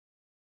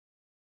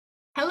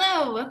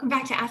Hello, welcome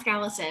back to Ask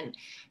Allison.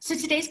 So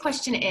today's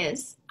question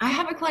is, I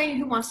have a client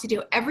who wants to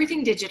do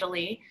everything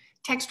digitally,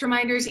 text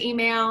reminders,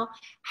 email.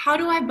 How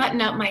do I button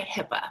up my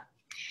HIPAA?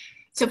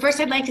 So first,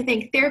 I'd like to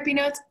thank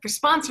TherapyNotes for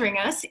sponsoring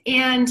us.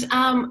 And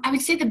I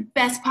would say the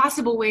best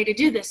possible way to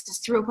do this is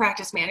through a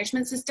practice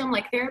management system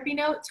like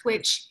TherapyNotes,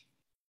 which,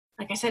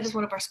 like I said, is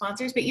one of our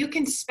sponsors. But you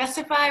can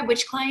specify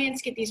which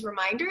clients get these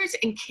reminders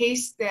in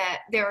case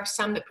that there are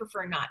some that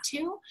prefer not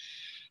to.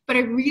 But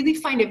I really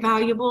find it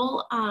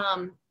valuable,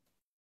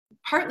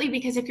 partly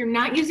because if you're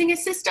not using a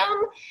system,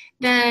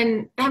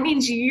 then that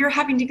means you're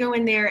having to go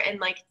in there and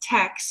like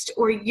text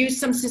or use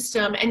some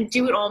system and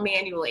do it all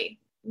manually.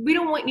 We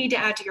don't need to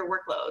add to your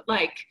workload.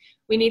 Like,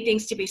 we need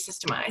things to be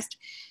systemized.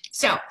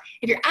 So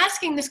if you're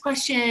asking this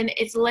question,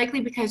 it's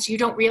likely because you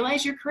don't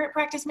realize your current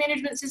practice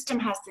management system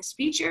has this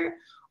feature,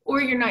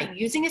 or you're not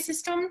using a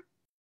system.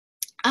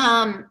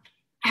 I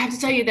have to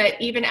tell you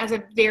that even as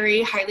a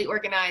very highly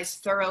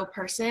organized, thorough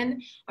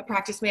person, a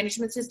practice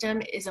management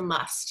system is a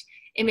must.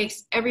 It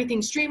makes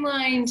everything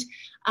streamlined.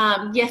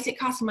 Yes, it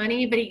costs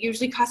money, but it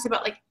usually costs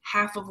about like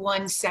half of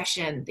one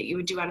session that you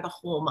would do out of the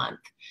whole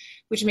month,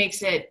 which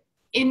makes it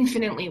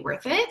infinitely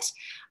worth it.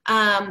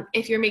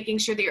 If you're making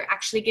sure that you're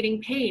actually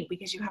getting paid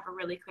because you have a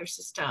really clear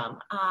system,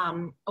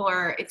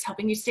 or it's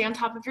helping you stay on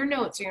top of your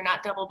notes, or you're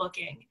not double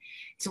booking,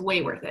 it's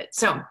way worth it.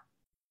 So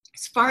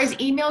as far as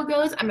email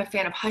goes, I'm a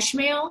fan of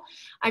Hushmail.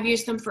 I've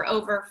used them for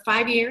over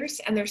 5 years,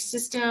 and their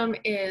system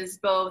is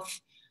both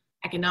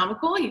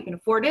economical, you can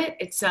afford it,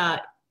 it's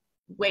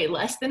way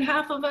less than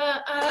half of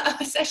a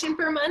session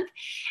per month,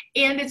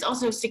 and it's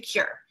also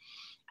secure.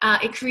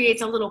 It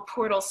creates a little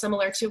portal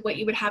similar to what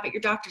you would have at your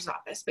doctor's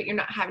office, but you're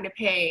not having to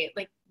pay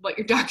like what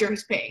your doctor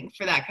is paying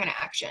for that kind of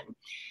action.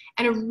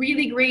 And a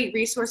really great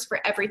resource for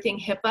everything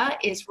HIPAA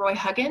is Roy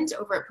Huggins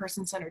over at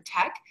Person-Centered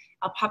Tech.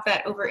 I'll pop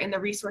that over in the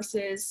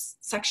resources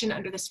section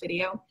under this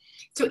video.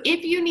 So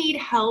if you need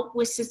help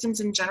with systems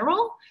in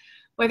general,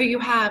 whether you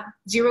have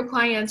 0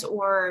 clients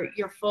or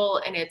you're full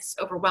and it's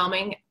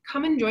overwhelming,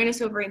 come and join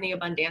us over in the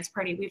Abundance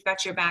Party. We've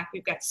got your back.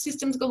 We've got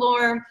systems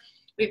galore.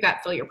 We've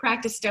got fill your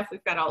practice stuff.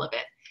 We've got all of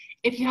it.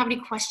 If you have any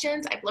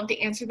questions, I'd love to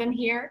answer them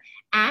here.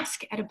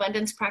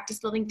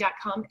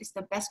 Ask@abundancepracticebuilding.com is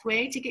the best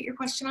way to get your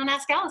question on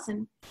Ask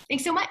Allison.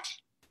 Thanks so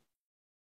much.